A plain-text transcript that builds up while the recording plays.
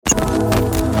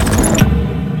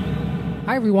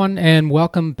Hi, everyone, and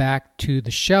welcome back to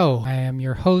the show. I am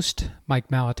your host, Mike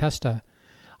Malatesta.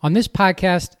 On this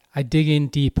podcast, I dig in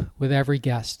deep with every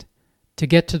guest to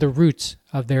get to the roots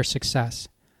of their success,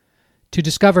 to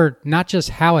discover not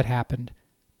just how it happened,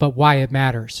 but why it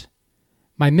matters.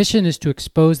 My mission is to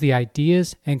expose the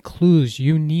ideas and clues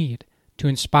you need to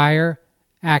inspire,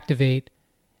 activate,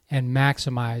 and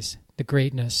maximize the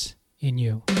greatness in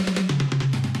you.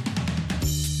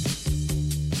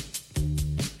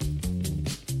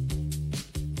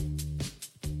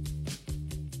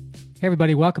 Hey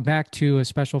everybody, welcome back to a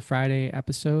special Friday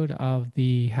episode of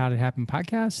the How Did It Happen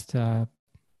podcast.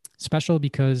 Special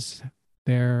because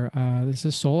this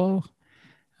is solo,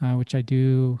 which I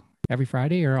do every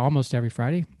Friday or almost every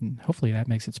Friday. And hopefully that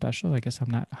makes it special. I guess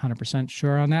I'm not 100%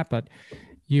 sure on that, but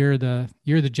you're the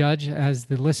judge as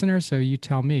the listener, so you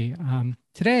tell me.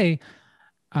 Today,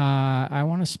 I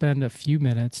want to spend a few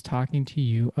minutes talking to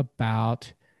you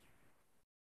about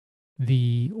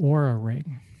the Oura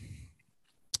ring.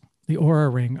 The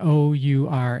Oura ring,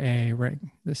 O-U-R-A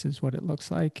ring. This is what it looks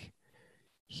like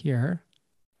here.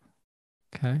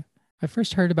 Okay. I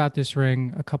first heard about this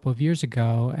ring a couple of years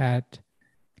ago at,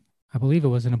 I believe it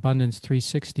was an Abundance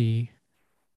 360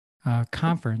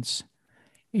 conference.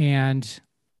 And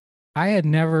I had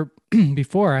never,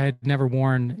 before, I had never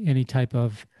worn any type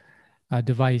of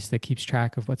device that keeps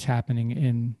track of what's happening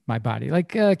in my body.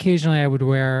 Like occasionally I would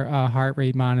wear a heart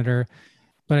rate monitor,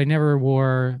 but I never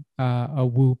wore a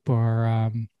Whoop or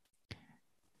an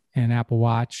Apple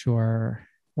Watch or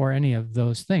any of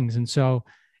those things. And so,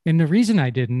 and the reason I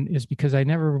didn't is because I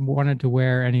never wanted to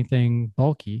wear anything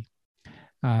bulky.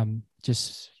 Didn't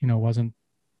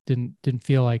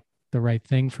feel like the right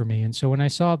thing for me. And so when I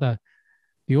saw the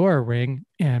Oura ring,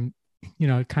 and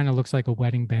it kind of looks like a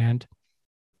wedding band,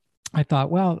 I thought,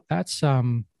 well, that's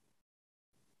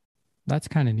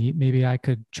kind of neat. Maybe I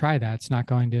could try that. It's not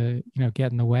going to,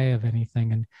 get in the way of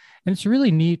anything. And it's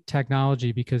really neat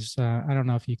technology because I don't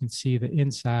know if you can see the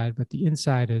inside, but the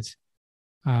inside is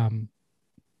got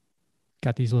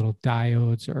these little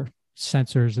diodes or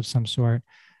sensors of some sort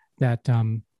that,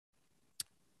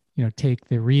 take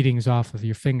the readings off of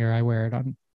your finger. I wear it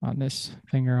on this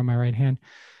finger on my right hand.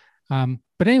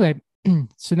 But anyway,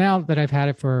 so now that I've had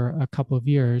it for a couple of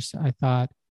years, I thought,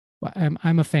 well,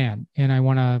 I'm a fan, and I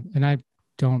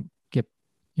don't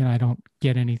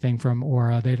get anything from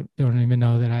Oura. They don't even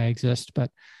know that I exist,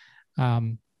 but I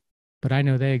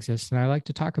know they exist, and I like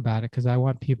to talk about it because I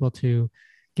want people to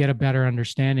get a better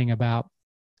understanding about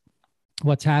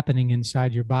what's happening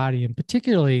inside your body, and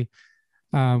particularly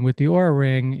with the Oura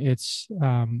ring, its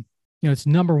its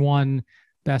number one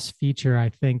best feature, I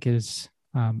think, is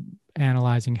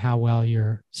analyzing how well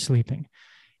you're sleeping.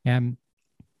 And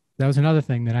that was another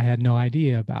thing that I had no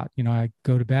idea about. I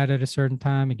go to bed at a certain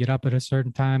time, I get up at a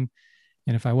certain time.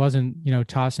 And if I wasn't,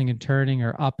 tossing and turning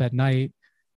or up at night,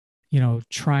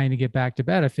 trying to get back to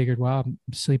bed, I figured, well, I'm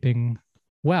sleeping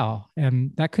well.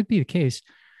 And that could be the case.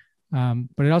 But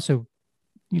it also,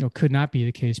 could not be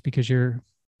the case because you're,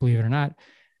 believe it or not,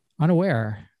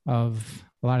 unaware of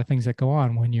a lot of things that go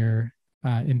on when you're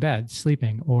in bed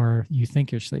sleeping, or you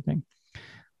think you're sleeping.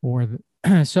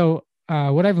 So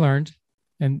what I've learned,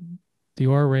 and the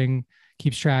Oura ring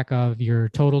keeps track of your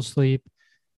total sleep,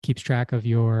 keeps track of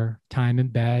your time in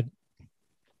bed,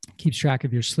 keeps track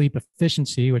of your sleep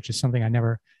efficiency, which is something I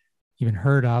never even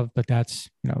heard of, but that's,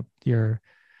 the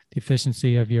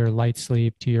efficiency of your light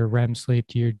sleep to your REM sleep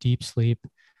to your deep sleep.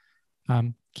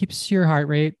 Keeps your heart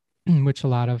rate, which a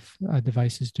lot of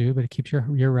devices do, but it keeps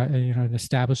it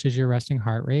establishes your resting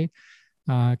heart rate,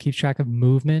 keeps track of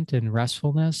movement and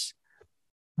restfulness.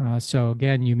 So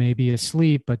again, you may be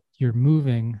asleep, but you're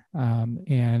moving.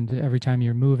 And every time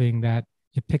you're moving, that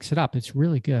it picks it up. It's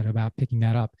really good about picking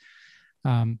that up.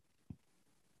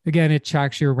 Again, it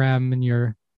tracks your REM and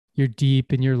your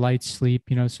deep and your light sleep,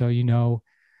 so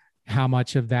how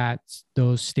much of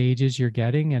those stages you're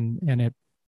getting, and it,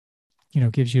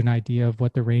 gives you an idea of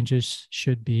what the ranges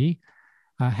should be.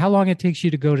 How long it takes you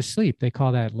to go to sleep. They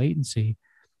call that latency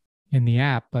in the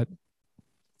app, but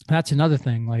that's another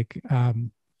thing. Like,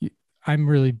 I'm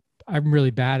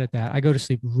really bad at that. I go to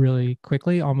sleep really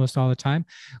quickly almost all the time,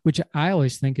 which I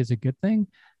always think is a good thing.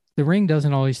 The ring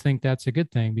doesn't always think that's a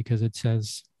good thing because it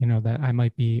says, that I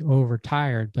might be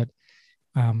overtired, but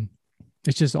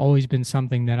it's just always been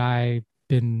something that I've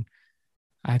been,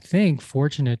 I think,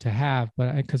 fortunate to have,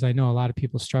 but because I know a lot of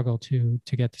people struggle to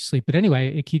get to sleep. But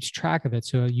anyway, it keeps track of it.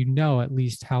 So at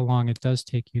least how long it does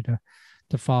take you to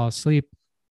fall asleep.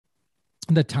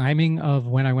 The timing of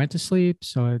when I went to sleep.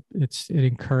 So it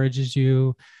encourages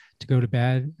you to go to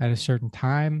bed at a certain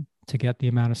time to get the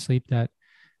amount of sleep that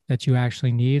that you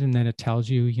actually need. And then it tells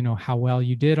you, how well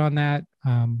you did on that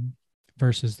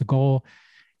versus the goal.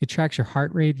 It tracks your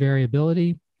heart rate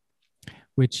variability,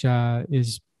 which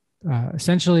is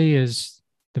essentially is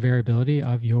the variability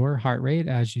of your heart rate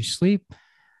as you sleep.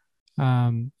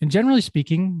 And generally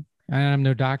speaking, and I'm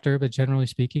no doctor, but generally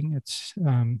speaking, it's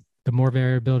the more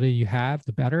variability you have,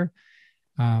 the better.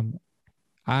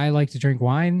 I like to drink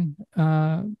wine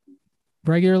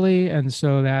regularly, and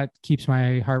so that keeps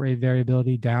my heart rate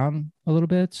variability down a little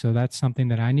bit. So that's something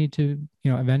that I need to,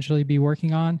 eventually be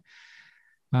working on.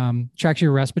 Tracks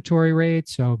your respiratory rate,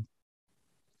 so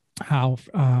how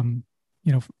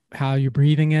how your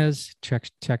breathing is.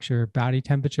 Checks your body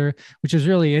temperature, which is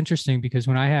really interesting because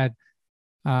when I had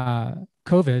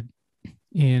COVID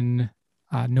in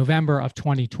November of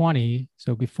 2020,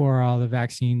 so before all the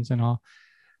vaccines and all,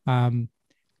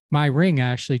 my ring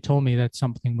actually told me that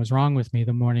something was wrong with me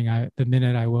the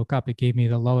minute I woke up. It gave me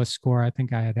the lowest score I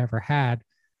think I had ever had,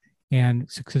 and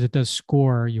because it does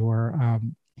score your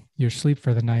sleep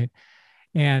for the night,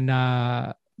 and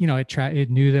it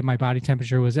knew that my body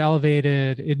temperature was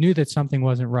elevated. It knew that something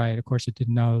wasn't right. Of course, it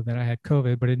didn't know that I had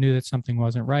COVID, but it knew that something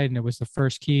wasn't right, and it was the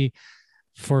first key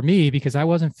for me because I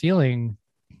wasn't feeling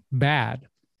bad,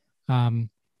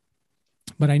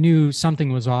 but I knew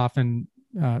something was off, and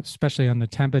especially on the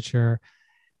temperature.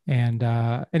 And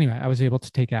anyway, I was able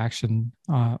to take action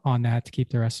on that to keep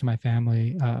the rest of my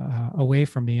family away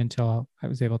from me until I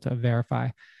was able to verify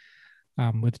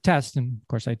with the test. And of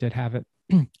course, I did have it.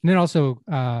 And it also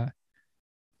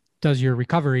does your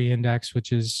recovery index,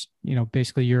 which is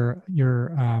basically your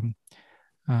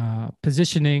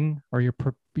positioning or your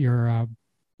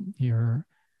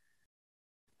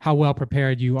how well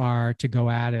prepared you are to go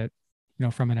at it,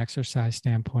 from an exercise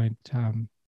standpoint on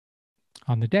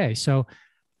the day. So,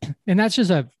 and that's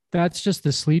just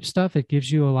the sleep stuff. It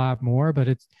gives you a lot more,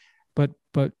 but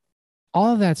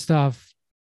all of that stuff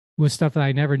was stuff that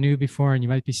I never knew before. And you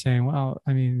might be saying, well,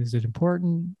 I mean, is it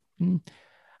important?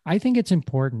 I think it's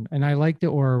important. And I like the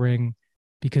Oura Ring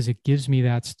because it gives me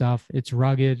that stuff. It's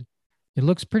rugged. It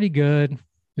looks pretty good.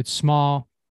 It's small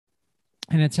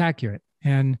and it's accurate.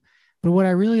 But what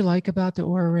I really like about the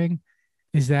Oura Ring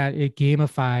is that it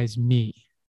gamifies me.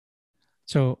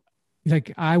 So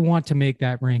like I want to make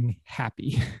that ring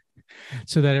happy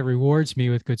so that it rewards me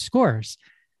with good scores.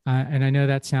 And I know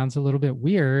that sounds a little bit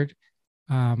weird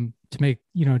to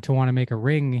want to make a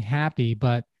ring happy,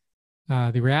 but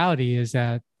the reality is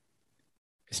that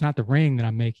it's not the ring that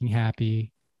I'm making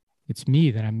happy. It's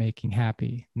me that I'm making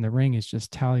happy. And the ring is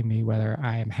just telling me whether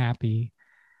I am happy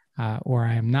or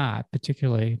I am not,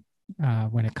 particularly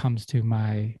when it comes to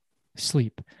my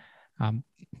sleep.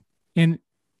 And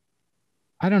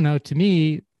I don't know, to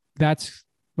me, that's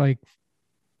like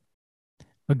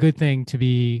a good thing to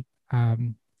be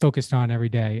focused on every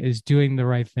day, is doing the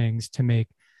right things to make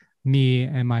me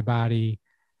and my body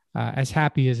as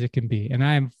happy as it can be. And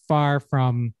I am far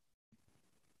from,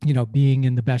 being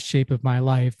in the best shape of my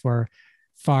life, or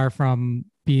far from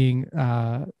being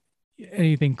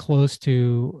anything close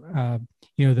to,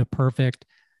 the perfect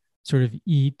sort of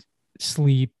eat,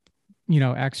 sleep,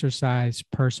 exercise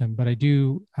person. But I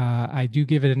do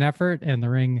give it an effort, and the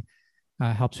ring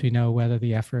helps me know whether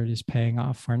the effort is paying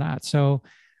off or not. So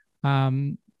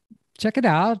check it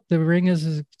out. The ring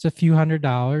it's a few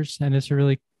 $100s, and it's a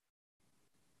really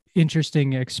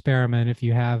interesting experiment if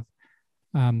you have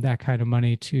that kind of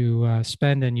money to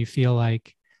spend, and you feel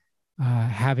like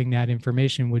having that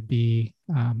information would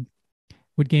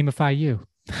gamify you,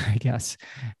 I guess,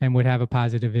 and would have a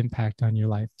positive impact on your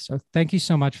life. So thank you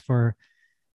so much for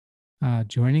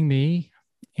joining me.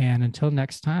 And until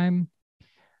next time,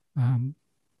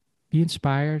 be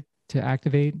inspired to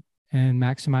activate and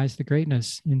maximize the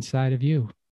greatness inside of you.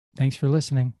 Thanks for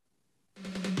listening.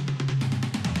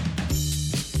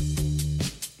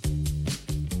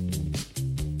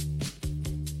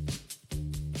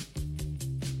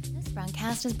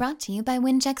 Podcast is brought to you by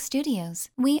Wincheck Studios.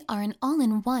 We are an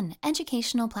all-in-one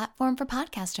educational platform for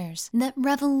podcasters that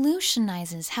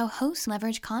revolutionizes how hosts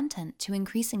leverage content to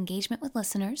increase engagement with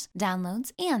listeners,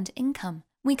 downloads, and income.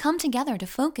 We come together to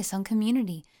focus on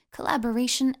community,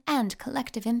 collaboration, and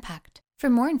collective impact. For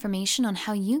more information on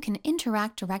how you can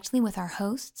interact directly with our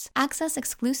hosts, access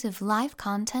exclusive live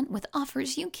content with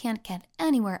offers you can't get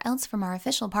anywhere else from our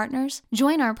official partners,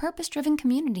 join our purpose-driven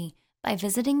community by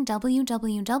visiting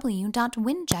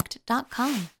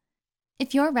www.winject.com.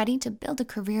 If you're ready to build a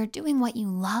career doing what you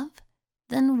love,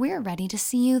 then we're ready to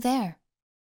see you there.